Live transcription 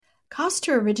costs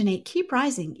to originate keep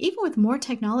rising, even with more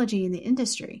technology in the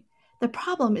industry. The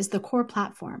problem is the core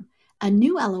platform. A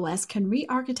new LOS can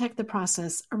re-architect the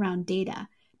process around data,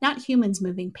 not humans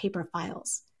moving paper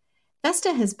files.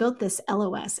 Vesta has built this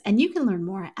LOS, and you can learn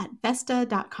more at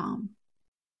Vesta.com.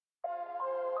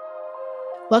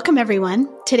 Welcome, everyone.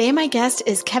 Today, my guest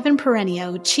is Kevin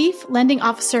Peranio, Chief Lending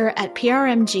Officer at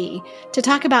PRMG, to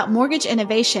talk about mortgage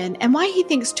innovation and why he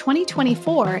thinks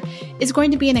 2024 is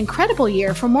going to be an incredible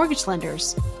year for mortgage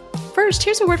lenders. First,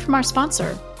 here's a word from our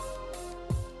sponsor.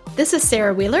 This is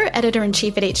Sarah Wheeler,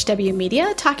 Editor-in-Chief at HW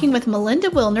Media, talking with Melinda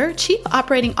Wilner, Chief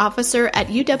Operating Officer at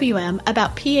UWM,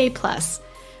 about PA+.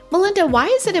 Melinda, why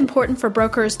is it important for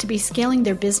brokers to be scaling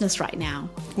their business right now?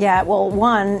 Yeah, well,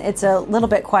 one, it's a little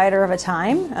bit quieter of a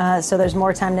time, so there's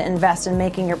more time to invest in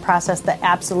making your process the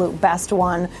absolute best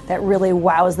one that really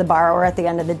wows the borrower at the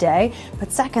end of the day.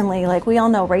 But secondly, like we all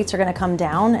know, rates are going to come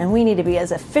down, and we need to be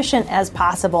as efficient as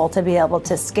possible to be able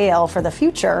to scale for the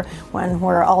future when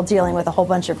we're all dealing with a whole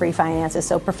bunch of refinances.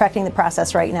 So perfecting the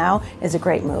process right now is a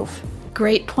great move.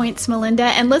 Great points, Melinda.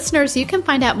 And listeners, you can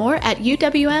find out more at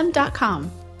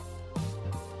uwm.com.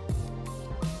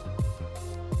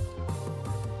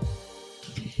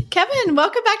 Kevin,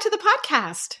 welcome back to the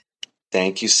podcast.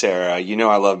 Thank you, Sarah. You know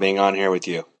I love being on here with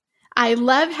you. I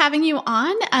love having you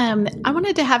on. I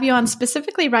wanted to have you on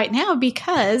specifically right now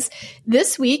because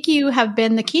this week you have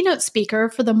been the keynote speaker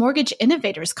for the Mortgage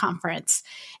Innovators Conference.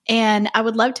 And I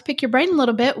would love to pick your brain a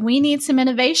little bit. We need some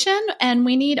innovation, and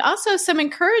we need also some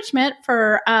encouragement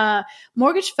for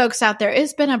mortgage folks out there.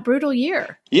 It's been a brutal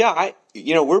year. Yeah,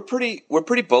 we're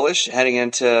pretty bullish heading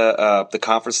into the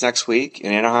conference next week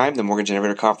in Anaheim, the Mortgage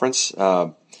Innovator Conference.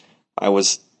 I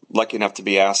was lucky enough to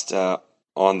be asked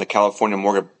on the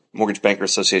California Mortgage Banker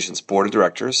Association's board of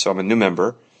directors, so I'm a new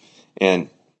member. And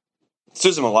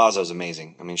Susan Milazzo is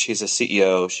amazing. I mean, she's a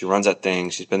CEO. She runs that thing.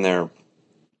 She's been there,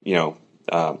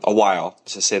 a while,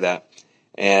 to say that.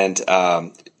 And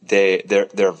they're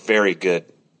a very good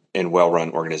and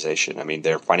well-run organization. I mean,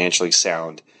 they're financially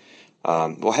sound.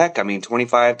 25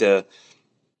 to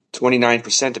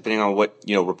 29%, depending on what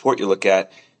report you look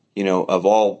at, of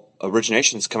all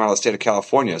originations come out of the state of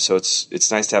California. So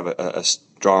it's nice to have a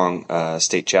strong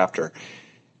state chapter.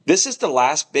 This is the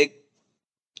last big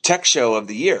tech show of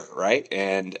the year, right?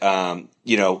 And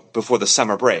before the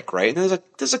summer break, right? And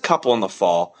there's a couple in the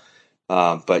fall,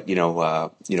 but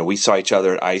we saw each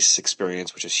other at ICE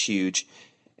Experience, which is huge,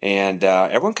 and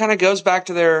everyone kind of goes back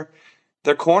to their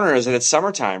corners, and it's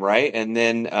summertime, right? And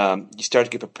then you start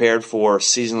to get prepared for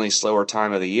seasonally slower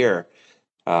time of the year.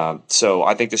 So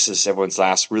I think this is everyone's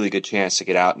last really good chance to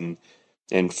get out and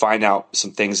find out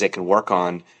some things they can work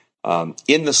on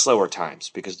in the slower times,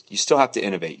 because you still have to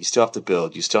innovate, you still have to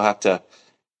build, you still have to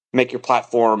make your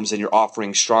platforms and your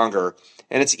offerings stronger.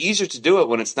 And it's easier to do it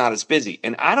when it's not as busy.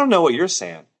 And I don't know what you're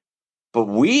saying, but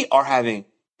we are having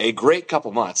a great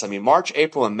couple months. I mean, March,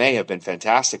 April, and May have been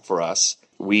fantastic for us.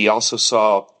 We also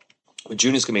saw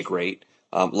June is going to be great.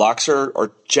 Locks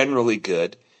are generally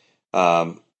good.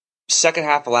 Second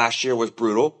half of last year was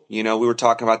brutal. We were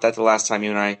talking about that the last time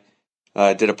you and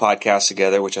I did a podcast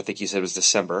together, which I think you said was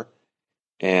December.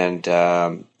 And,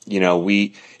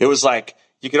 it was like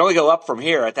you could only go up from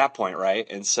here at that point, right?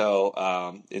 And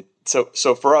so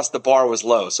so for us, the bar was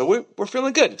low. So we're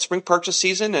feeling good. It's spring purchase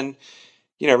season, and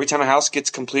every time a house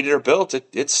gets completed or built,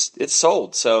 it's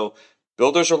sold. So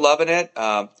builders are loving it.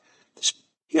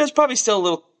 There's probably still a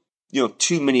little,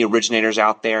 too many originators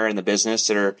out there in the business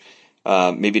that are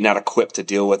maybe not equipped to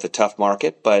deal with a tough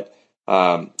market, but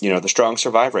the strong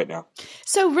survive right now.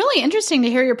 So really interesting to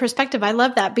hear your perspective. I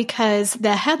love that, because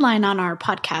the headline on our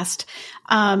podcast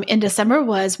in December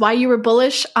was why you were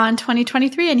bullish on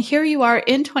 2023. And here you are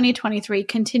in 2023,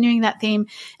 continuing that theme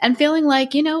and feeling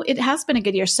like, it has been a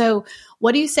good year. So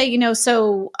what do you say,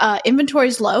 inventory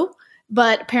is low,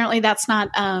 but apparently that's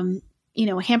not,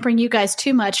 hampering you guys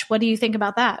too much. What do you think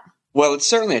about that? Well, it's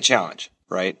certainly a challenge,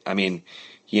 right? I mean,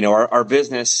 our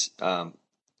business,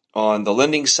 on the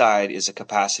lending side is a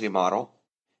capacity model,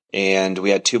 and we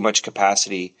had too much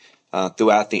capacity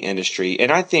throughout the industry. And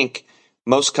I think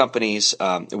most companies,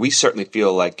 we certainly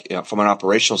feel like from an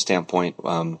operational standpoint,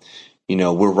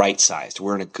 we're right sized.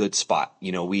 We're in a good spot.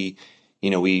 I'll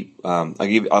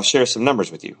share some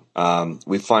numbers with you.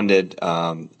 We funded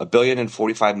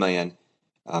 $1.045 billion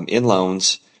in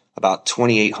loans, about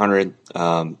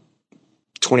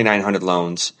 2,900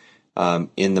 loans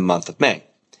in the month of May.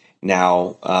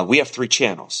 Now, we have 3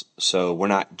 channels, so we're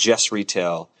not just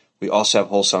retail. We also have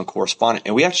wholesale and correspondent,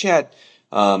 and we actually had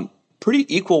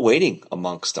pretty equal weighting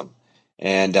amongst them.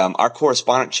 And our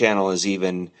correspondent channel is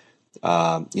even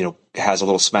has a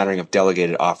little smattering of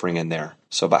delegated offering in there.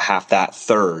 So about half that,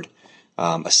 third,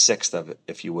 a sixth of it,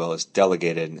 if you will, is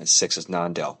delegated and a sixth is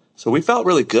non-del. So we felt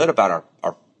really good about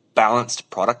our balanced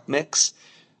product mix.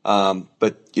 And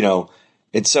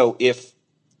so if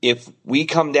we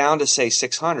come down to say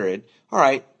 600, all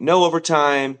right, no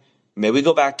overtime, maybe we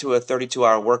go back to a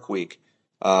 32-hour work week.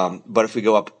 But if we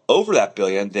go up over that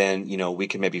billion, then, we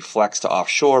can maybe flex to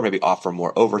offshore, maybe offer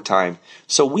more overtime.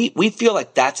 So we feel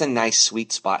like that's a nice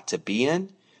sweet spot to be in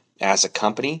as a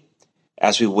company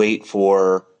as we wait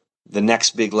for the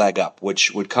next big leg up,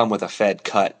 which would come with a Fed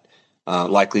cut,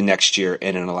 likely next year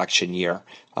in an election year.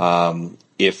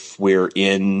 If we're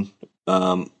in,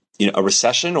 a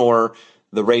recession or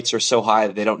the rates are so high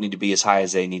that they don't need to be as high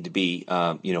as they need to be,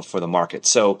 for the market.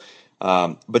 So,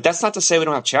 but that's not to say we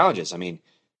don't have challenges. I mean,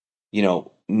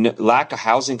 lack of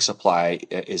housing supply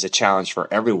is a challenge for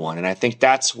everyone. And I think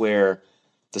that's where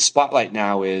the spotlight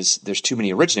now is. There's too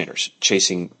many originators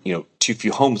chasing, too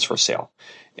few homes for sale.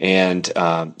 And,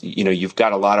 you've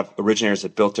got a lot of originators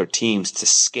that built their teams to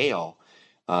scale,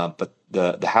 but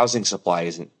the housing supply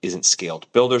isn't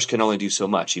scaled. Builders can only do so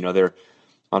much. They're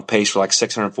on pace for like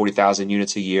 640,000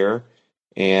 units a year.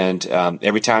 And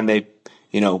every time they,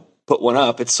 put one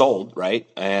up, it's sold, right?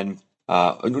 And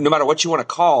no matter what you want to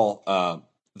call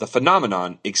the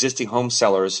phenomenon, existing home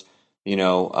sellers,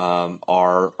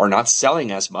 are not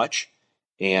selling as much.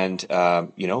 And, a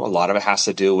lot of it has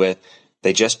to do with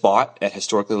they just bought at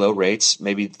historically low rates.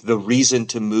 Maybe the reason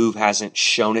to move hasn't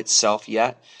shown itself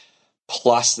yet.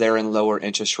 Plus, they're in lower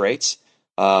interest rates.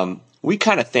 We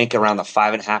kind of think around the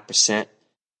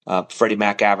 5.5% Freddie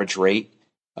Mac average rate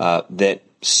that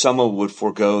someone would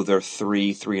forego their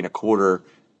 3.25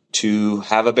 to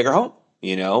have a bigger home.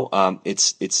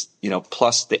 It's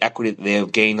plus the equity that they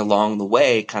have gained along the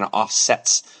way kind of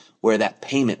offsets where that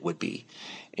payment would be.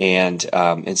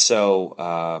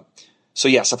 So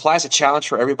yeah, supply is a challenge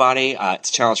for everybody. It's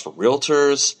a challenge for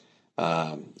realtors,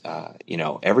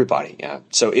 everybody.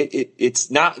 So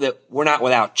it's not that we're not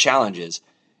without challenges.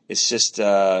 It's just,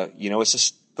 it's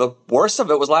just the worst of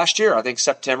it was last year. I think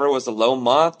September was the low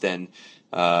month and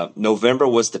November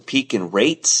was the peak in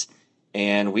rates.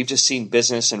 And we've just seen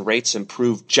business and rates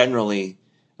improve generally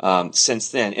since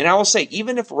then. And I will say,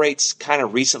 even if rates kind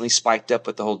of recently spiked up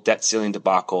with the whole debt ceiling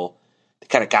debacle, they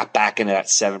kind of got back into that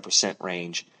 7%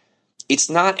 range. It's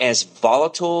not as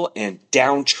volatile and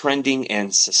downtrending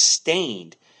and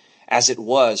sustained as it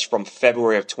was from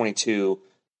February of 22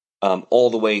 all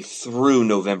the way through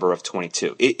November of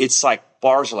 22. It's like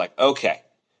bars are like, okay,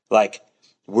 like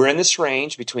we're in this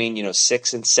range between,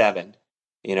 6 and 7.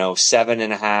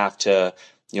 7.5 to,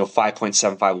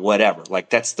 5.75, whatever.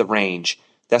 Like that's the range.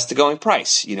 That's the going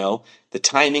price. The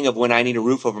timing of when I need a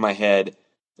roof over my head,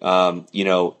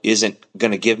 isn't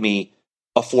going to give me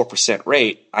a 4%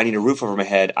 rate. I need a roof over my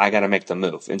head. I got to make the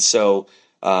move. And so,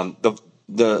 the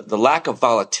lack of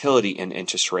volatility in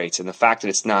interest rates and the fact that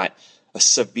it's not a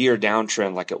severe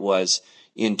downtrend like it was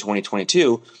in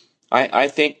 2022, I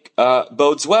think,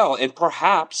 bodes well. And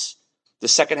perhaps the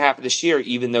second half of this year,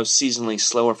 even though seasonally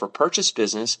slower for purchase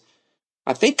business,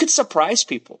 I think could surprise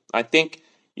people. I think,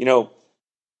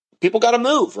 people got to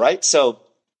move, right? So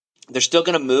they're still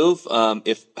going to move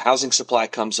if housing supply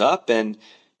comes up. And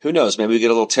who knows, maybe we get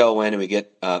a little tailwind and we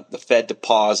get the Fed to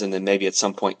pause and then maybe at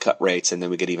some point cut rates and then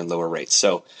we get even lower rates.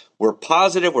 So we're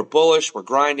positive, we're bullish, we're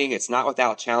grinding. It's not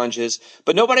without challenges.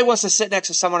 But nobody wants to sit next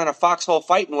to someone in a foxhole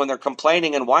fighting when they're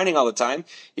complaining and whining all the time.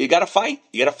 You got to fight.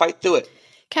 You got to fight through it.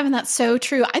 Kevin, that's so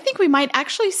true. I think we might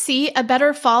actually see a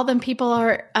better fall than people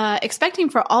are expecting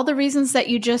for all the reasons that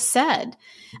you just said.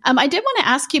 I did want to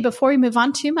ask you before we move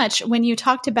on too much, when you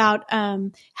talked about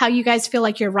how you guys feel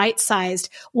like you're right-sized,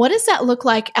 what does that look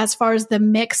like as far as the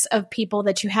mix of people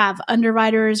that you have,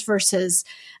 underwriters versus,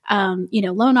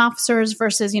 loan officers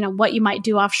versus, what you might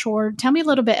do offshore? Tell me a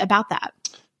little bit about that.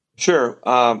 Sure.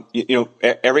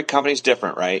 Every company's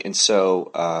different, right? And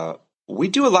so we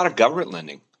do a lot of government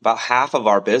lending. About half of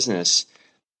our business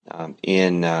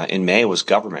in May was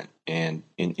government, and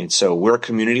so we're a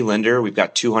community lender. We've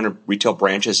got 200 retail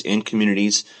branches in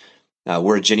communities.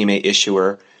 We're a Ginnie Mae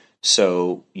issuer,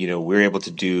 so we're able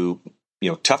to do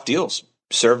tough deals,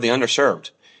 serve the underserved,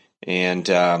 and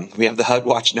we have the HUD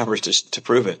Watch numbers to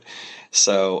prove it.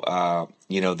 So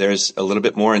there's a little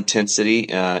bit more intensity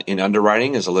in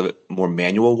underwriting. There's a little bit more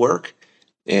manual work,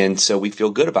 and so we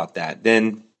feel good about that.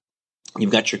 Then you've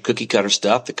got your cookie cutter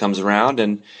stuff that comes around,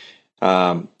 and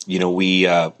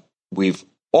we've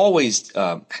always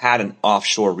had an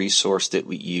offshore resource that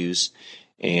we use,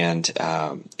 and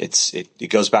it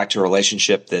goes back to a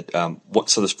relationship that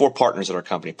so there's 4 partners at our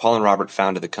company. Paul and Robert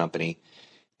founded the company.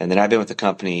 And then I've been with the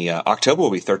company, October will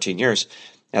be 13 years,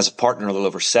 as a partner a little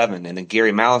over 7. And then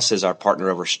Gary Malice is our partner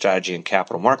over strategy and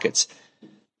capital markets.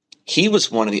 He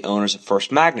was one of the owners of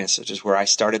First Magnus, which is where I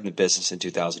started in the business in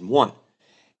 2001.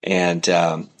 And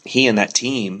he and that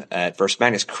team at First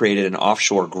Magnus created an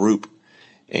offshore group.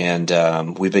 And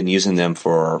we've been using them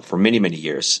for many, many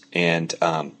years. And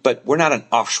but we're not an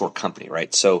offshore company,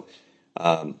 right? So,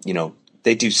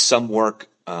 they do some work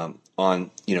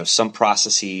on, some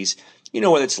processes,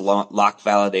 whether it's lock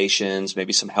validations,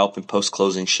 maybe some help in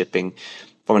post-closing shipping.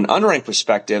 From an underwriting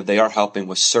perspective, they are helping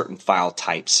with certain file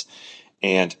types.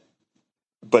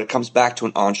 But it comes back to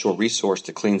an onshore resource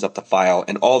that cleans up the file,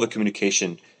 and all the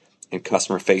communication and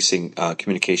customer-facing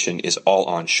communication is all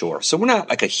onshore. So we're not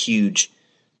like a huge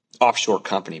offshore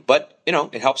company, but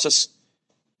it helps us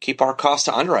keep our costs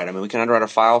to underwrite. I mean, we can underwrite a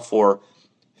file for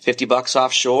 $50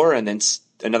 offshore, and then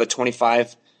another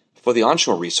 $25 for the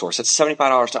onshore resource. That's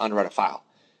 $75 to underwrite a file.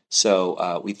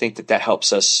 So we think that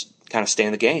helps us kind of stay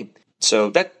in the game. So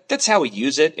that's how we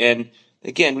use it. And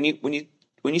again, when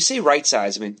you say right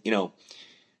size, I mean,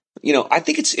 I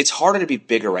think it's harder to be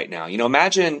bigger right now.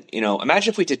 Imagine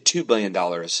if we did $2 billion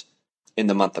in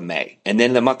the month of May, and then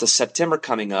in the month of September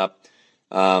coming up,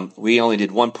 we only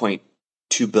did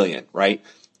 1.2 billion, right?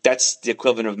 That's the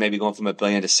equivalent of maybe going from $1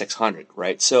 billion to 600,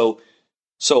 right? So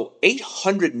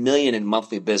 800 million in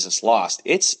monthly business lost.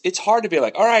 It's hard to be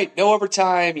like, all right, no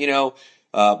overtime, we're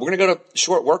going to go to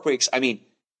short work weeks. I mean,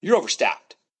 you're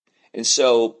overstaffed. And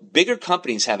so bigger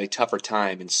companies have a tougher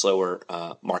time in slower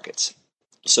markets.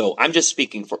 So I'm just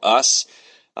speaking for us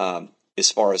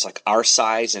as far as like our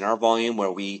size and our volume,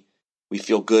 where we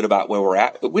feel good about where we're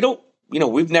at. But we don't,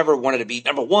 we've never wanted to be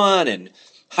number one and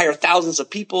hire thousands of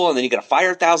people, and then you got to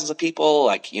fire thousands of people,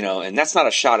 and that's not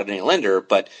a shot at any lender,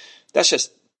 but that's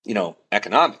just,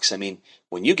 economics. I mean,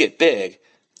 when you get big,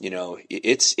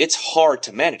 it's hard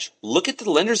to manage. Look at the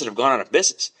lenders that have gone out of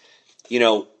business.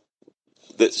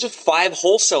 There's just 5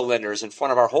 wholesale lenders in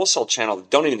front of our wholesale channel that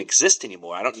don't even exist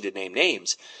anymore. I don't need to name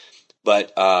names,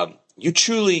 but you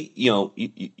truly,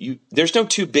 there's no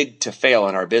too big to fail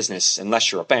in our business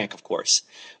unless you're a bank, of course.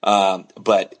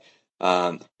 But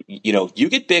you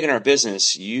get big in our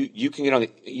business, you can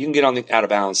get on the out of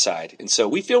bounds side, and so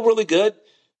we feel really good.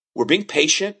 We're being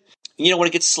patient. When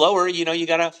it gets slower, you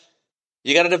gotta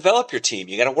develop your team.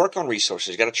 You gotta work on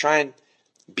resources. You gotta try and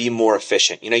be more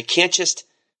efficient. You can't just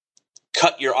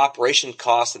cut your operation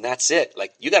costs and that's it.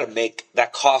 Like, you got to make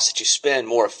that cost that you spend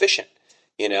more efficient,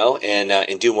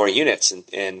 and do more units.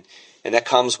 And that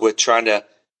comes with trying to,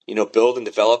 build and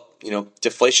develop,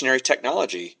 deflationary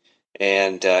technology.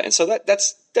 And so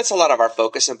that's a lot of our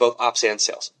focus in both ops and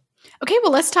sales. Okay,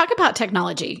 well, let's talk about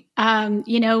technology.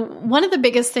 One of the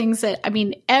biggest things that,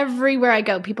 everywhere I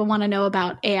go, people want to know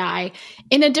about AI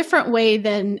in a different way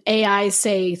than AI,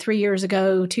 say, 3 years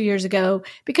ago, 2 years ago,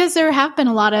 because there have been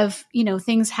a lot of,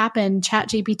 things happen,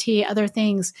 ChatGPT, other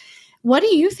things. What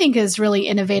do you think is really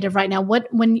innovative right now?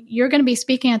 When you're going to be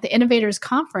speaking at the Innovators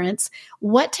Conference,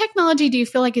 what technology do you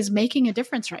feel like is making a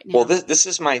difference right now? Well, this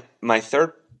is my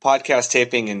third podcast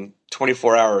taping in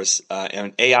 24 hours,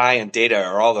 and AI and data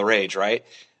are all the rage, right?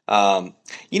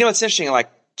 It's interesting, like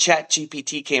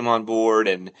ChatGPT came on board,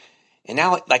 and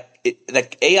now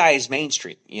like AI is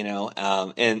mainstream,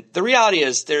 and the reality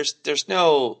is there's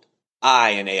no I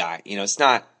in AI. It's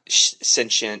not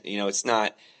sentient. It's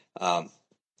not going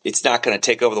to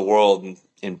take over the world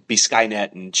and be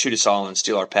Skynet and shoot us all and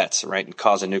steal our pets, right, and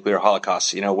cause a nuclear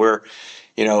holocaust.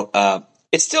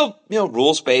 It's still,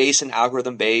 rules based and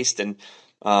algorithm based, and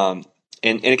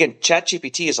again,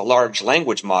 ChatGPT is a large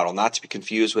language model, not to be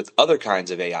confused with other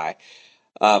kinds of AI.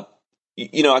 I'll give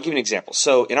you an example.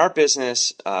 So in our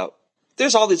business,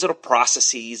 there's all these little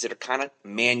processes that are kind of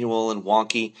manual and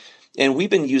wonky, and we've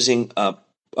been using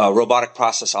robotic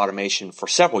process automation for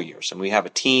several years, and we have a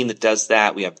team that does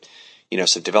that. We have,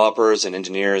 some developers and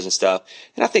engineers and stuff,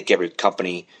 and I think every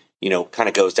company, kind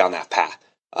of goes down that path.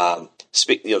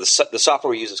 The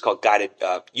software we use is called guided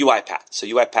UiPath. So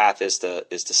UiPath is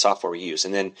the software we use,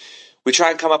 and then we try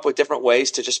and come up with different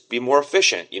ways to just be more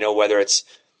efficient. Whether it's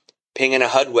pinging a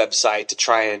HUD website to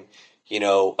try and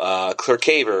clear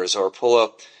cavers or pull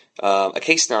up a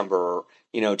case number,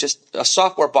 or just a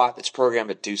software bot that's programmed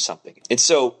to do something. And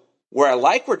so where I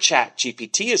like where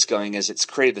ChatGPT is going is it's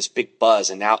created this big buzz,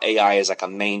 and now AI is like a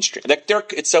mainstream.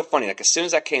 It's so funny. Like, as soon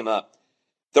as that came up,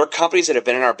 there are companies that have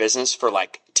been in our business for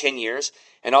like 10 years,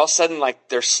 and all of a sudden, like,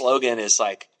 their slogan is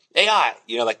like AI.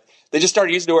 Like, they just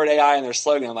started using the word AI in their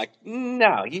slogan. I'm like,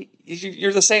 no,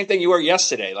 you're the same thing you were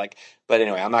yesterday. Like, but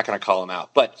anyway, I'm not going to call them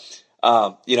out. But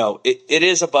it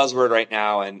is a buzzword right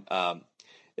now, and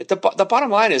the bottom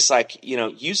line is like,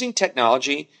 using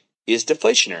technology is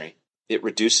deflationary. It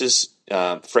reduces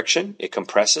friction, it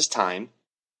compresses time,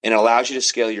 and it allows you to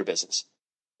scale your business.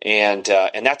 And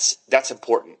that's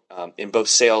important in both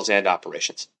sales and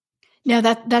operations. No,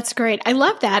 that's great. I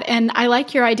love that. And I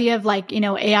like your idea of like,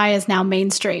 AI is now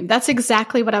mainstream. That's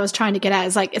exactly what I was trying to get at.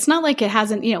 Is like, it's not like it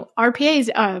hasn't, RPA's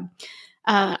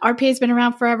been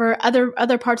around forever,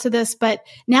 other parts of this, but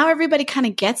now everybody kind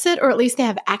of gets it, or at least they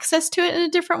have access to it in a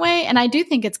different way. And I do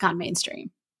think it's gone mainstream.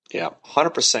 Yeah,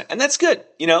 100%. And that's good.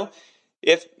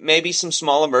 If maybe some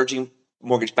small emerging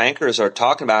mortgage bankers are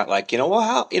talking about like,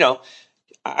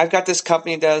 I've got this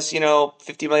company that does,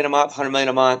 50 million a month, 100 million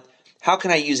a month. How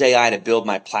can I use AI to build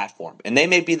my platform? And they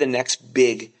may be the next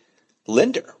big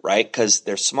lender, right? Because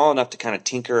they're small enough to kind of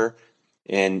tinker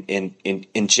and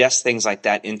ingest things like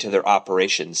that into their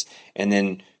operations and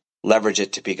then leverage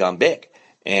it to become big.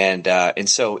 And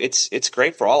so it's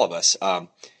great for all of us.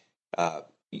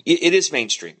 It is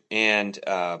mainstream, and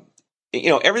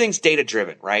everything's data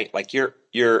driven, right? Like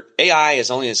your AI is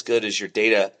only as good as your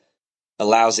data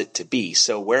allows it to be.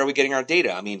 So where are we getting our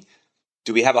data? I mean,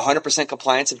 do we have 100%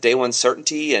 compliance of day one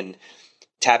certainty and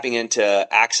tapping into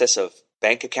access of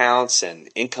bank accounts and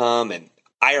income and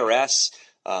IRS?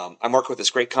 I'm working with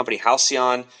this great company,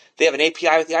 Halcyon. They have an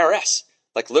API with the IRS.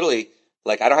 Like literally,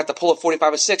 like I don't have to pull a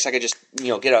 4506. I could just,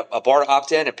 get a bar to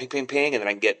opt in and ping, ping, ping, and then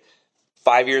I can get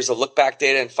 5 years of look back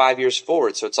data and 5 years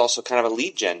forward. So it's also kind of a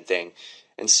lead gen thing.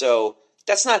 And so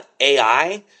that's not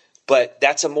AI, but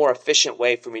that's a more efficient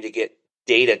way for me to get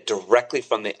data directly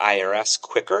from the IRS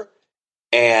quicker.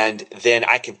 And then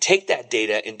I can take that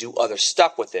data and do other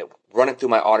stuff with it, run it through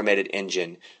my automated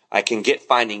engine. I can get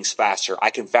findings faster.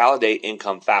 I can validate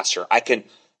income faster. I can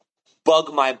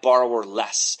bug my borrower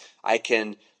less. I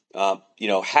can,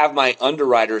 have my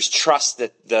underwriters trust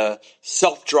that the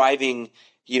self-driving,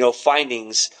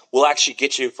 findings will actually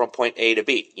get you from point A to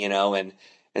B,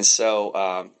 and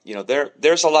so,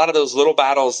 there's a lot of those little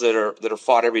battles that are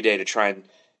fought every day to try and,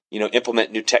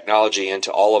 implement new technology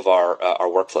into all of our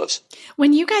workflows.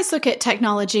 When you guys look at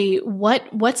technology,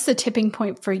 what's the tipping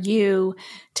point for you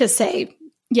to say,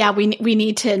 yeah, we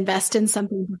need to invest in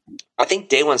something different? I think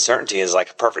day one certainty is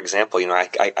like a perfect example.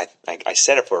 I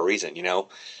said it for a reason.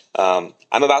 I'm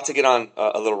about to get on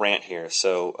a little rant here,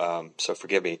 so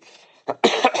forgive me.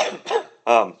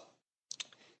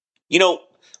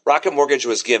 Rocket Mortgage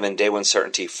was given day one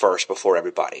certainty first before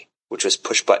everybody, which was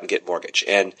push button get mortgage.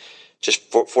 And just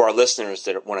for our listeners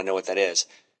that want to know what that is,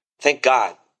 thank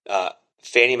God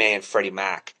Fannie Mae and Freddie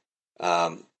Mac,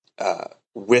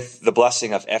 with the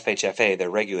blessing of FHFA, their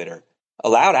regulator,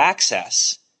 allowed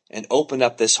access and opened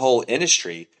up this whole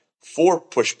industry for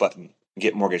push button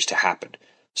get mortgage to happen.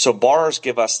 So borrowers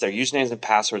give us their usernames and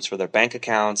passwords for their bank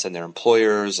accounts and their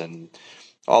employers and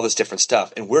all this different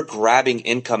stuff. And we're grabbing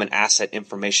income and asset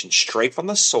information straight from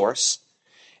the source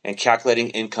and calculating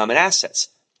income and assets.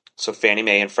 So Fannie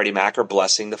Mae and Freddie Mac are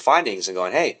blessing the findings and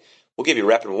going, hey, we'll give you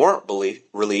rep and warrant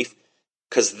relief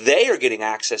because they are getting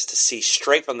access to see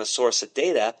straight from the source of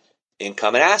data,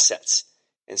 income and assets.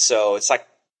 And so it's like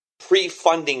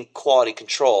pre-funding quality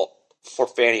control for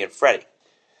Fannie and Freddie.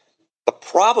 The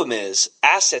problem is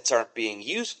assets aren't being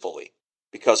used fully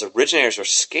because originators are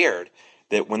scared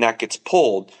that when that gets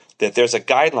pulled, that there's a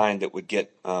guideline that would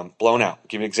get blown out. I'll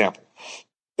give you an example.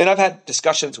 And I've had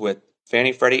discussions with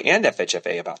Fannie, Freddie, and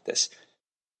FHFA about this.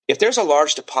 If there's a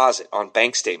large deposit on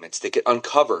bank statements that get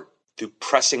uncovered through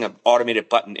pressing an automated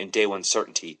button in day one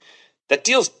certainty, that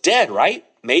deal's dead, right?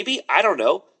 Maybe, I don't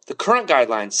know. The current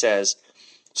guideline says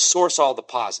source all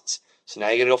deposits. So now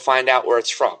you're going to go find out where it's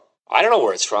from. I don't know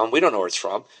where it's from. We don't know where it's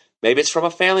from. Maybe it's from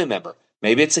a family member.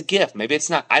 Maybe it's a gift. Maybe it's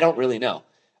not. I don't really know.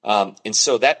 And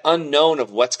so that unknown of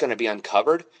what's going to be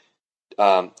uncovered,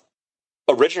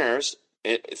 originators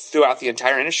throughout the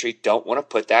entire industry don't want to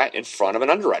put that in front of an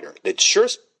underwriter. They sure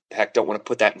as heck don't want to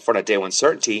put that in front of day one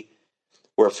certainty,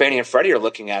 where Fannie and Freddie are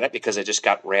looking at it because it just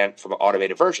got ran from an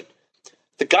automated version.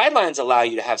 The guidelines allow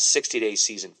you to have 60-day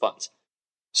seasoned funds.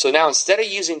 So now instead of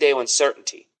using day one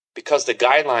certainty, because the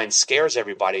guideline scares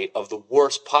everybody of the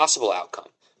worst possible outcome.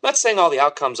 I'm not saying all the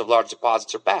outcomes of large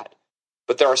deposits are bad,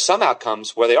 but there are some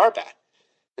outcomes where they are bad.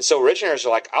 And so originators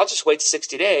are like, I'll just wait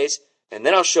 60 days, and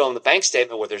then I'll show them the bank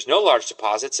statement where there's no large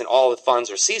deposits and all the funds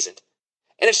are seasoned.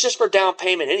 And it's just for down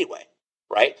payment anyway,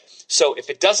 right? So if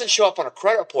it doesn't show up on a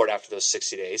credit report after those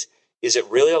 60 days, is it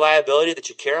really a liability that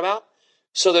you care about?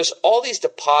 So there's all these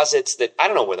deposits that I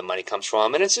don't know where the money comes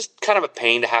from, and it's just kind of a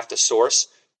pain to have to source.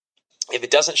 If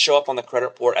it doesn't show up on the credit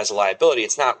report as a liability,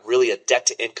 it's not really a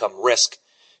debt-to-income risk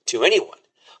to anyone.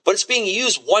 But it's being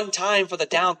used one time for the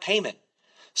down payment.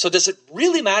 So does it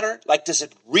really matter? Like, does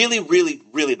it really, really,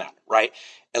 really matter, right?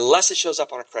 Unless it shows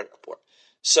up on a credit report.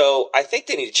 So I think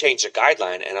they need to change their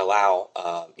guideline and allow,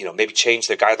 maybe change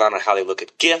their guideline on how they look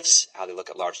at gifts, how they look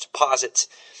at large deposits,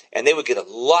 and they would get a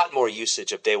lot more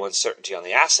usage of day one certainty on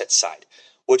the asset side,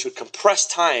 which would compress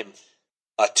time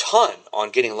a ton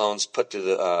on getting loans put through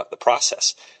the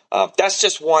process. That's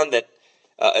just one that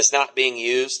is not being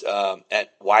used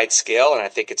at wide scale, and I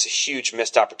think it's a huge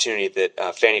missed opportunity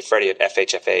that Fannie Freddie and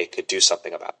FHFA could do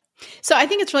something about. So I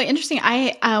think it's really interesting.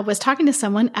 I was talking to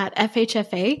someone at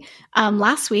FHFA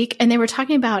last week, and they were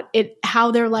talking about it, how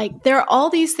they're like, there are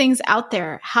all these things out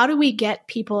there. How do we get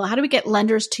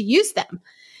lenders to use them?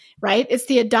 Right? It's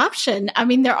the adoption. I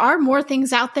mean, there are more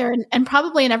things out there and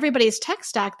probably in everybody's tech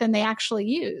stack than they actually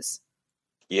use.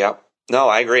 Yeah. No,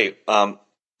 I agree.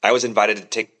 I was invited to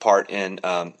take part in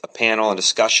a panel and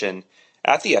discussion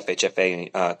at the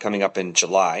FHFA coming up in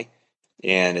July.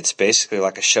 And it's basically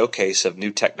like a showcase of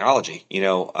new technology.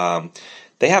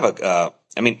 They have I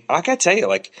gotta tell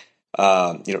you,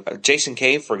 Jason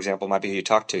Cave, for example, might be who you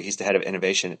talk to. He's the head of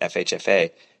innovation at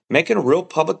FHFA, making a real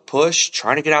public push,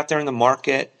 trying to get out there in the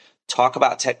market, talk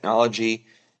about technology,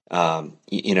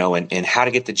 and how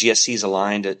to get the GSEs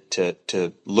aligned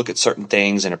to look at certain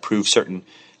things and approve certain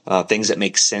things that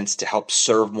make sense to help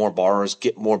serve more borrowers,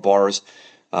 get more borrowers.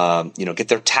 Get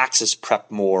their taxes prepped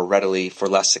more readily for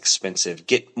less expensive,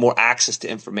 get more access to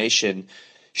information,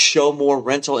 show more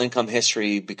rental income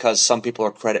history because some people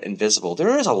are credit invisible.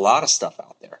 There is a lot of stuff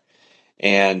out there.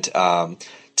 And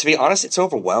to be honest, it's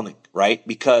overwhelming, right?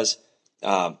 Because,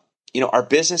 our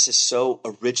business is so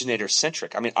originator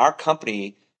centric. I mean, our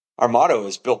company, our motto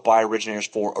is built by originators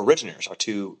for originators, our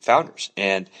two founders.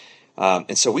 And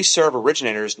so we serve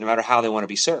originators no matter how they want to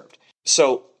be served.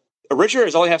 So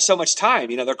originators only have so much time.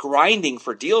 They're grinding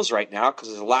for deals right now because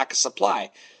there's a lack of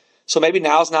supply. So maybe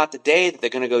now's not the day that they're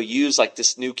going to go use like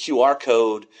this new QR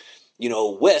code,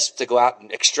 WISP to go out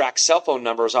and extract cell phone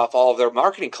numbers off all of their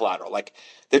marketing collateral. Like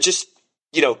they're just,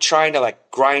 trying to like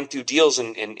grind through deals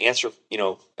and answer,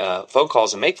 phone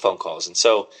calls and make phone calls. And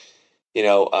so,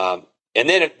 and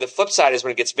then the flip side is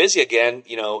when it gets busy again,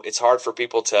 it's hard for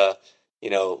people to,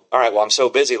 all right, well, I'm so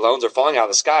busy. Loans are falling out of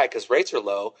the sky because rates are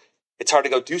low. It's hard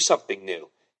to go do something new.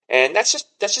 And that's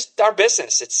just our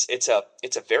business. It's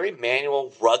a very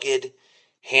manual, rugged,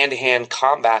 hand-to-hand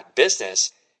combat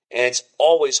business. And it's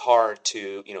always hard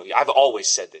to, I've always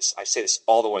said this. I say this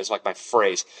all the way. It's like my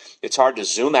phrase. It's hard to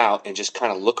zoom out and just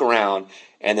kind of look around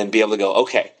and then be able to go,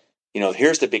 okay,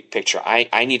 here's the big picture.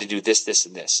 I need to do this, this,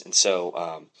 and this. And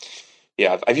so,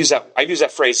 I've used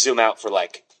that phrase zoom out for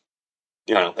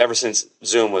ever since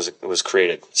Zoom was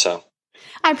created. So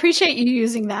I appreciate you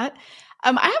using that.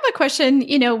 I have a question.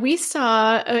 We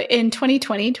saw in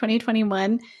 2020,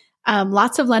 2021,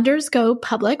 lots of lenders go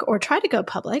public or try to go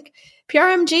public.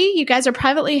 PRMG, you guys are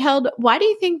privately held. Why do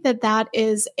you think that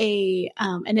is an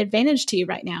advantage to you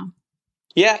right now?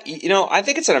 Yeah, I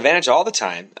think it's an advantage all the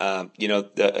time.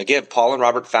 Again, Paul and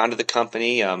Robert founded the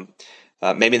company.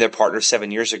 Maybe they're partners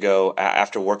 7 years ago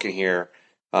after working here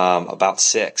about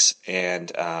 6. And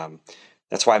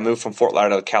that's why I moved from Fort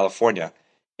Lauderdale to California.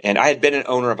 And I had been an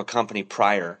owner of a company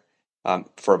prior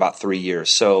for about 3 years.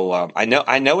 So I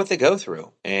know what they go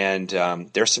through. And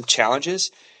there's some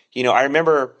challenges. I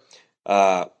remember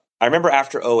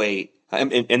after '08,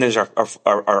 and there's our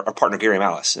partner, Gary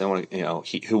Malice,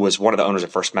 who was one of the owners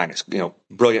of First Magnus,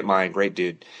 brilliant mind, great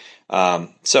dude.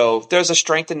 So there's a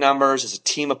strength in numbers. There's a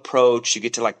team approach. You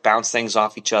get to bounce things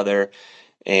off each other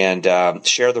and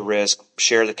share the risk,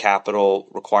 share the capital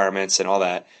requirements and all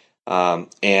that.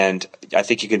 And I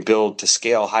think you can build to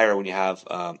scale higher when you have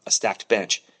a stacked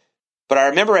bench. But I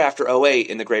remember after '08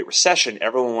 in the Great Recession,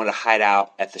 everyone wanted to hide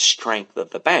out at the strength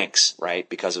of the banks, right?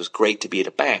 Because it was great to be at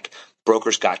a bank.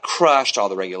 Brokers got crushed. All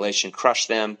the regulation crushed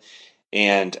them.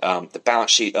 And the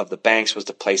balance sheet of the banks was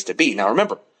the place to be. Now,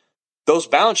 remember, those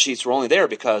balance sheets were only there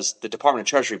because the Department of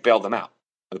Treasury bailed them out,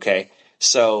 okay?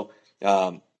 So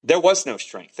there was no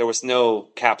strength. There was no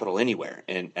capital anywhere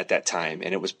at that time,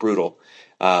 and it was brutal.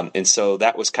 And so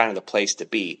that was kind of the place to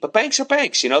be. But banks are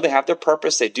banks. They have their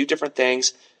purpose. They do different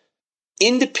things.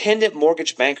 Independent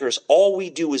mortgage bankers, all we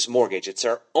do is mortgage. It's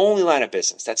our only line of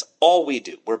business. That's all we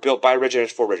do. We're built by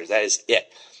originators for originators. That is it.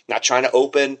 Not trying to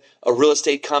open a real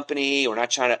estate company. We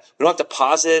don't have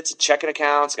deposits, checking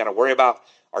accounts. Got to worry about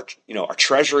our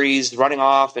treasuries running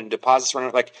off and deposits running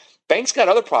off. Banks got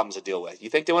other problems to deal with. You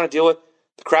think they want to deal with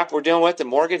the crap we're dealing with in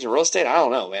mortgage and real estate? I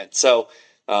don't know, man. So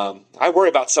I worry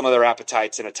about some of their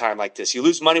appetites in a time like this. You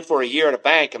lose money for a year at a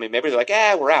bank. Maybe they're like,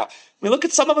 we're out. Look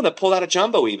at some of them that pulled out a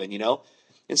jumbo even,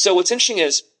 And so what's interesting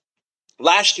is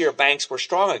last year banks were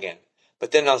strong again.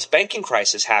 But then this banking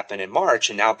crisis happened in March,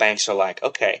 and now banks are like,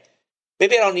 okay,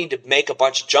 maybe I don't need to make a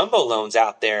bunch of jumbo loans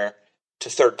out there to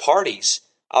third parties.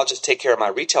 I'll just take care of my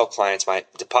retail clients, my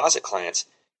deposit clients.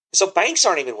 So banks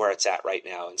aren't even where it's at right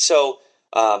now. And so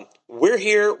we're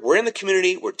here. We're in the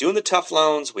community. We're doing the tough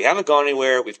loans. We haven't gone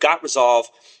anywhere. We've got resolve.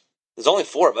 There's only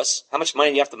 4 of us. How much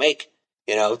money do you have to make,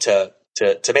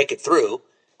 to make it through?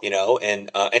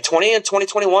 And 20 and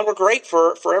 2021 were great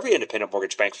for every independent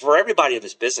mortgage bank, for everybody in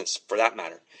this business, for that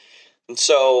matter. And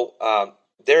so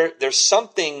there's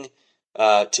something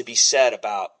to be said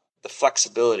about the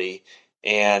flexibility.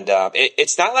 And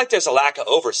it's not like there's a lack of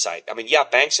oversight. I mean, yeah,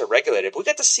 banks are regulated, but we've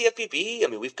got the CFPB. I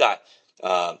mean, we've got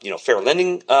fair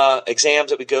lending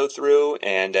exams that we go through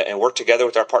and work together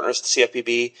with our partners at the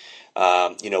CFPB.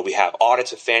 We have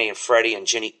audits with Fannie and Freddie and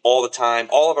Ginnie all the time,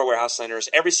 all of our warehouse lenders,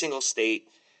 every single state.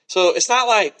 So it's not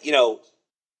like,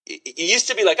 it used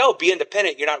to be like, oh, be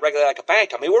independent. You're not regulated like a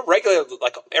bank. I mean, we're regulated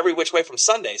like every which way from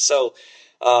Sunday. So,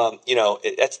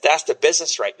 that's the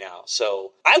business right now.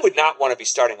 So I would not want to be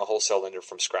starting a wholesale lender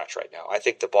from scratch right now. I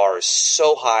think the bar is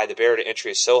so high. The barrier to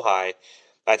entry is so high.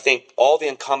 I think all the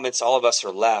incumbents, all of us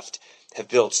are left, have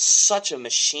built such a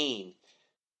machine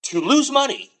to lose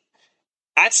money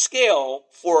at scale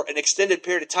for an extended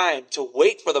period of time to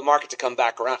wait for the market to come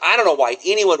back around. I don't know why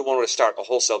anyone would want to start a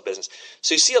wholesale business.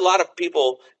 So you see a lot of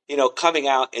people, coming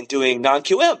out and doing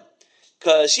non-QM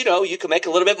because, you can make a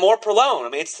little bit more per loan. I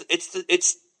mean, it's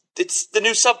the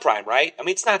new subprime, right? I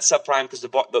mean, it's not subprime because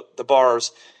the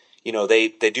borrowers,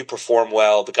 they do perform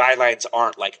well. The guidelines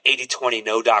aren't like 80-20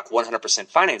 no doc 100%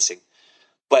 financing,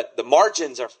 but the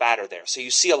margins are fatter there. So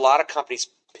you see a lot of companies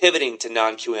pivoting to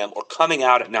non-QM or coming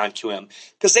out at non-QM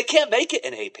because they can't make it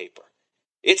in A paper.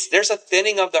 There's a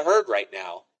thinning of the herd right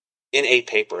now in A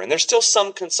paper, and there's still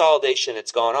some consolidation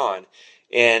that's gone on.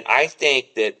 And I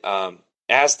think that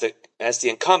as the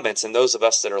incumbents and those of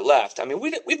us that are left, I mean,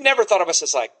 we've never thought of us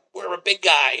as like we're a big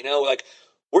guy, like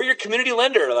we're your community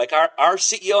lender. Like our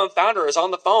CEO and founder is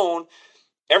on the phone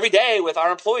every day with our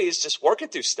employees just working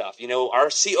through stuff. Our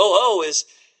COO is.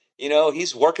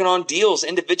 He's working on deals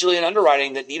individually and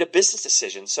underwriting that need a business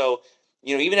decision. So,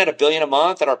 even at $1 billion a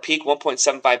month at our peak,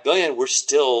 $1.75 billion, we're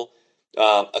still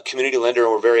a community lender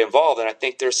and we're very involved. And I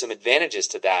think there's some advantages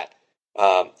to that.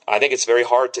 I think it's very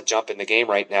hard to jump in the game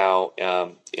right now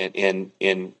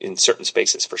in certain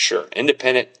spaces for sure.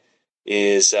 Independent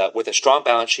is with a strong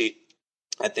balance sheet.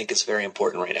 I think is very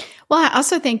important right now. Well, I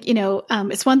also think,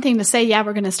 it's one thing to say, yeah,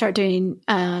 we're going to start doing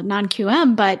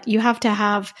non-QM, but you have to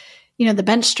have the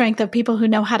bench strength of people who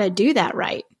know how to do that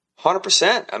right.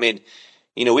 100%. I mean,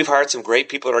 we've hired some great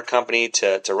people at our company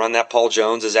to run that. Paul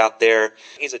Jones is out there.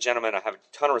 He's a gentleman I have a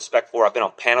ton of respect for. I've been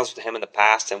on panels with him in the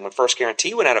past. And when First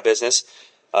Guarantee went out of business,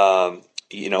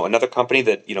 another company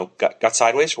that, got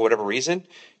sideways for whatever reason,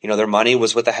 their money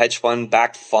was with a hedge fund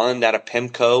backed fund out of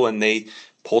PIMCO and they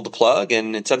pulled the plug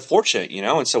and it's unfortunate,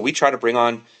 and so we try to bring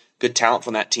on good talent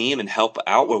from that team and help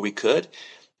out where we could.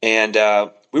 And,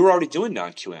 we were already doing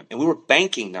non-QM and we were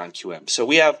banking non-QM. So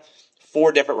we have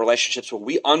 4 different relationships where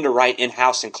we underwrite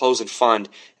in-house and close and fund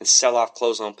and sell off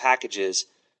close loan packages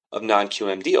of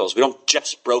non-QM deals. We don't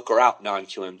just broker out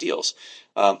non-QM deals,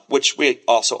 which we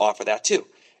also offer that too.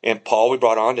 And Paul, we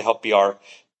brought on to help be our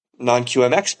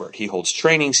non-QM expert. He holds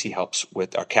trainings. He helps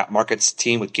with our cap markets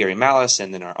team with Gary Malice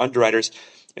and then our underwriters.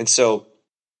 And so,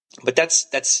 but that's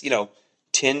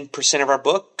 10% of our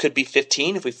book, could be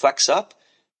 15 if we flex up.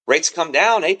 Rates come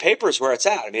down, A paper is where it's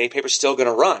at. I mean, A paper is still going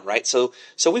to run, right? So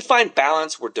we find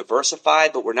balance. We're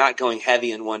diversified, but we're not going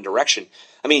heavy in one direction.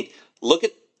 I mean, look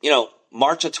at,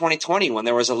 March of 2020 when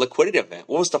there was a liquidity event.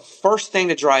 What was the first thing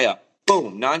to dry up?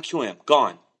 Boom, non-QM,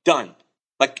 gone, done.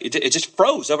 Like it just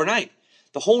froze overnight.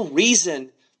 The whole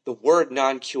reason the word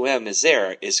non-QM is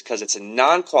there is because it's a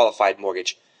non-qualified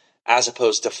mortgage as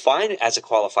opposed to defined as a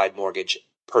qualified mortgage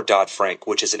per Dodd-Frank,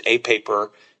 which is an A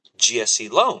paper GSE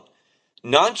loan.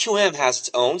 Non-QM has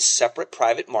its own separate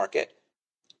private market.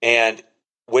 And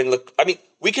we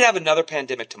could have another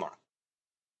pandemic tomorrow.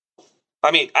 I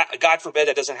mean, God forbid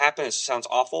that doesn't happen. It sounds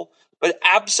awful, but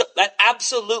that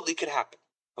absolutely could happen.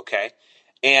 Okay.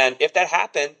 And if that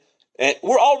happened,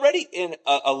 we're already in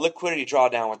a liquidity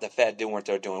drawdown with the Fed doing what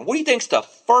they're doing. What do you think's the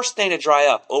first thing to dry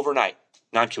up overnight?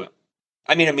 Non-QM.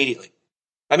 Immediately.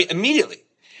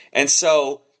 And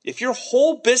so if your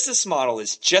whole business model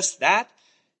is just that,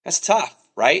 that's tough,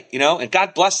 right? And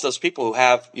God bless those people who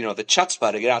have, the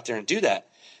chutzpah to get out there and do that.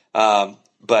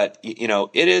 But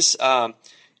it is,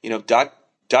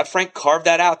 Dodd-Frank carved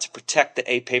that out to protect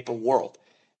the A paper world.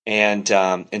 And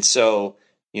so,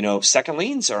 second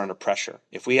liens are under pressure.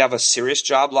 If we have a serious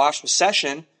job loss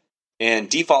recession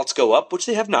and defaults go up, which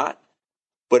they have not,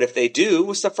 But if they do,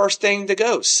 what's the first thing to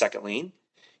go? Second lien.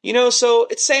 So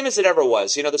it's same as it ever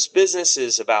was. This business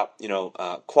is about,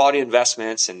 quality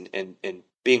investments and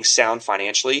being sound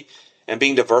financially and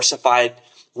being diversified.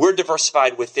 We're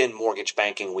diversified within mortgage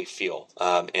banking, we feel.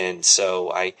 But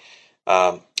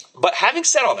having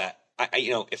said all that,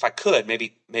 if I could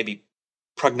maybe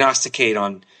prognosticate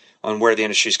on where the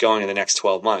industry is going in the next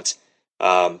 12 months,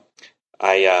 I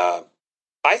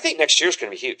think next year is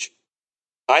going to be huge.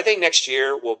 I think next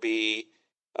year will be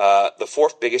the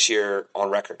fourth biggest year on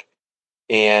record.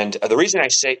 And the reason I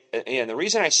say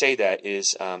that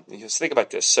is, just think about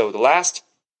this. So the last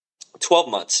 12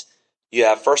 months, you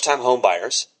have first-time home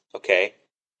buyers. Okay,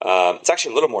 it's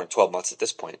actually a little more than 12 months at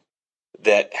this point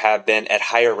that have been at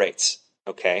higher rates.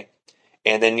 Okay,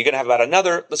 and then you're going to have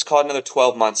about let's call it another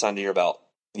 12 months under your belt.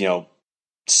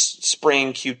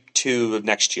 Spring Q2 of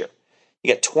next year.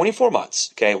 You get 24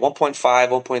 months, okay, 1.5,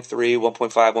 1.3,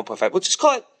 1.5, 1.5. We'll just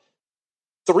call it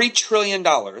 $3 trillion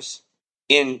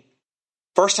in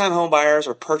first-time home buyers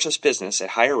or purchase business at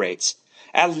higher rates,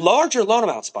 at larger loan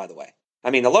amounts, by the way.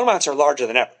 I mean, the loan amounts are larger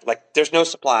than ever. Like, there's no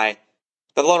supply.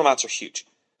 The loan amounts are huge.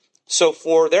 So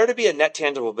for there to be a net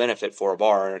tangible benefit for a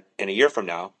borrower in a year from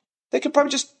now, they could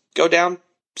probably just go down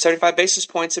 75 basis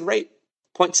points in rate,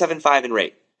 0.75 in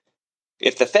rate.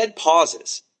 If the Fed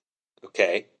pauses,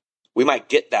 okay, we might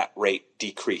get that rate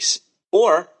decrease.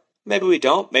 Or maybe we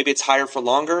don't. Maybe it's higher for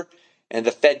longer and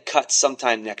the Fed cuts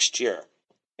sometime next year.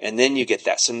 And then you get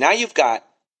that. So now you've got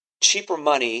cheaper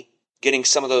money getting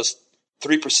some of those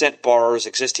 3% borrowers'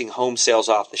 existing home sales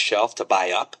off the shelf to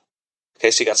buy up.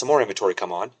 Okay, so you got some more inventory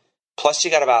come on. Plus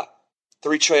you got about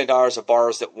 $3 trillion of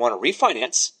borrowers that want to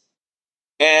refinance.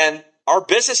 And our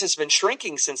business has been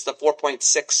shrinking since the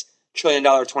 $4.6 trillion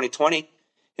 2020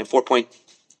 and 4.3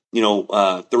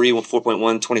 or 4.1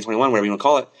 2021, whatever you want to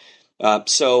call it.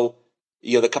 So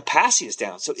the capacity is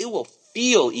down. So it will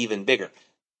feel even bigger.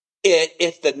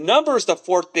 If the number is the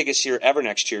fourth biggest year ever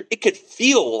next year, it could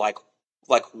feel like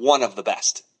one of the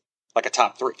best, like a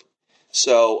top three.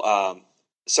 So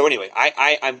anyway,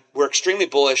 we're extremely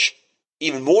bullish,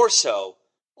 even more so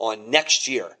on next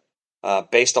year,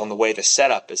 based on the way the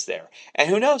setup is there. And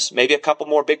who knows, maybe a couple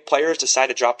more big players decide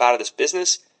to drop out of this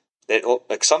business. That,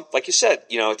 like you said,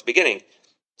 at the beginning,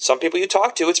 some people you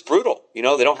talk to, it's brutal. They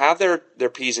don't have their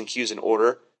P's and Q's in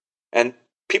order. And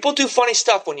people do funny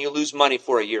stuff when you lose money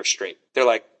for a year straight. They're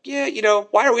like, yeah,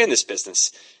 why are we in this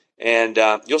business? And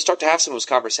you'll start to have some of those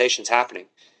conversations happening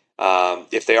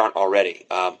if they aren't already.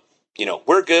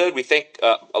 We're good. We think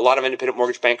a lot of independent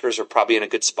mortgage bankers are probably in a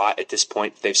good spot at this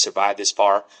point. They've survived this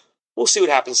far. We'll see what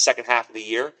happens second half of the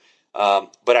year.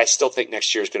 But I still think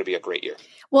next year is going to be a great year.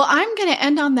 Well, I'm going to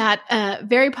end on that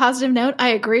very positive note. I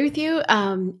agree with you.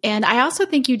 And I also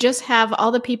think you just have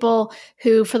all the people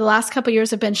who for the last couple of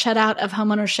years have been shut out of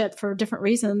homeownership for different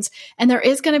reasons. And there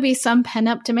is going to be some pent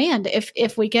up demand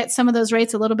if we get some of those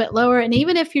rates a little bit lower. And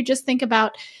even if you just think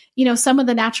about, some of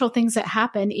the natural things that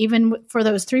happen, even for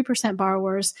those 3%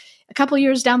 borrowers, a couple of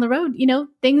years down the road,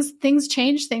 things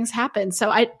change, things happen. So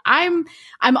I'm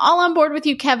all on board with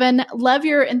you, Kevin. Love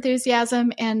your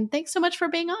enthusiasm. And thanks so much for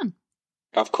being on.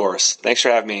 Of course. Thanks for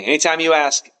having me. Anytime you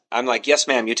ask, I'm like, yes,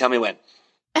 ma'am. You tell me when.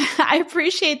 I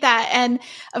appreciate that. And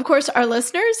of course, our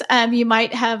listeners, you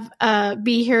might have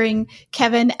be hearing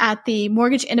Kevin at the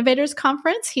Mortgage Innovators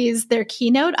Conference. He's their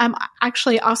keynote. I'm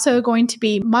actually also going to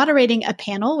be moderating a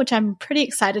panel, which I'm pretty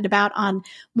excited about, on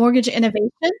mortgage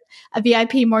innovation, a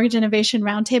VIP mortgage innovation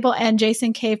roundtable. And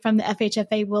Jason Kay from the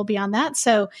FHFA will be on that.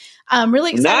 So I'm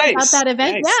really excited about that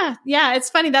event. Nice. Yeah. It's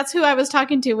funny. That's who I was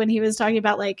talking to when he was talking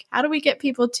about, like, how do we get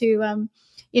people to,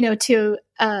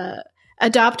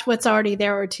 adopt what's already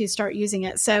there or to start using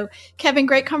it. So, Kevin,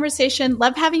 great conversation.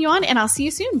 Love having you on, and I'll see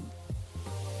you soon.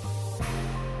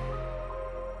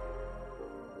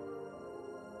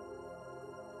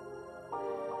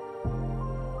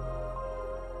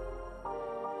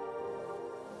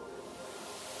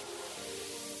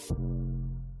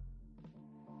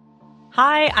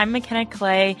 Hi, I'm McKenna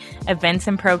Clay, Events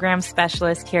and Program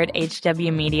Specialist here at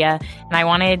HW Media, and I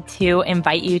wanted to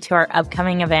invite you to our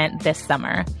upcoming event this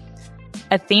summer.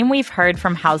 A theme we've heard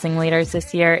from housing leaders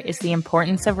this year is the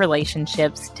importance of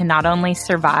relationships to not only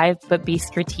survive, but be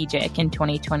strategic in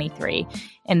 2023.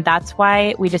 And that's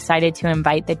why we decided to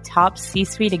invite the top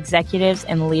C-suite executives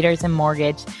and leaders in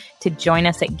mortgage to join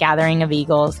us at Gathering of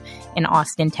Eagles in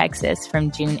Austin, Texas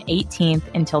from June 18th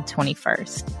until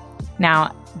 21st.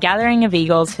 Now, Gathering of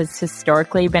Eagles has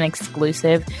historically been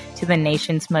exclusive to the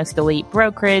nation's most elite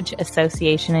brokerage,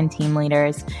 association and team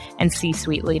leaders, and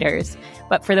C-suite leaders.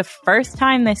 But for the first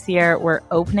time this year, we're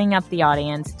opening up the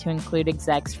audience to include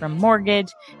execs from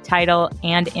mortgage, title,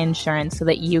 and insurance so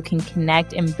that you can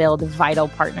connect and build vital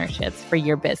partnerships for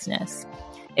your business.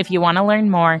 If you want to learn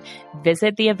more,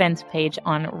 visit the events page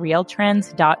on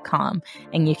realtrends.com,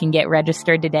 and you can get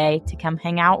registered today to come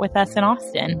hang out with us in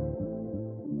Austin.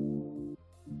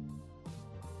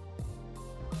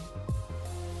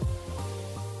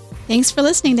 Thanks for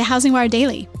listening to Housing Wire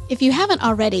Daily. If you haven't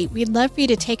already, we'd love for you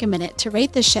to take a minute to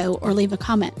rate the show or leave a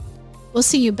comment. We'll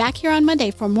see you back here on Monday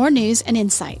for more news and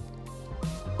insight.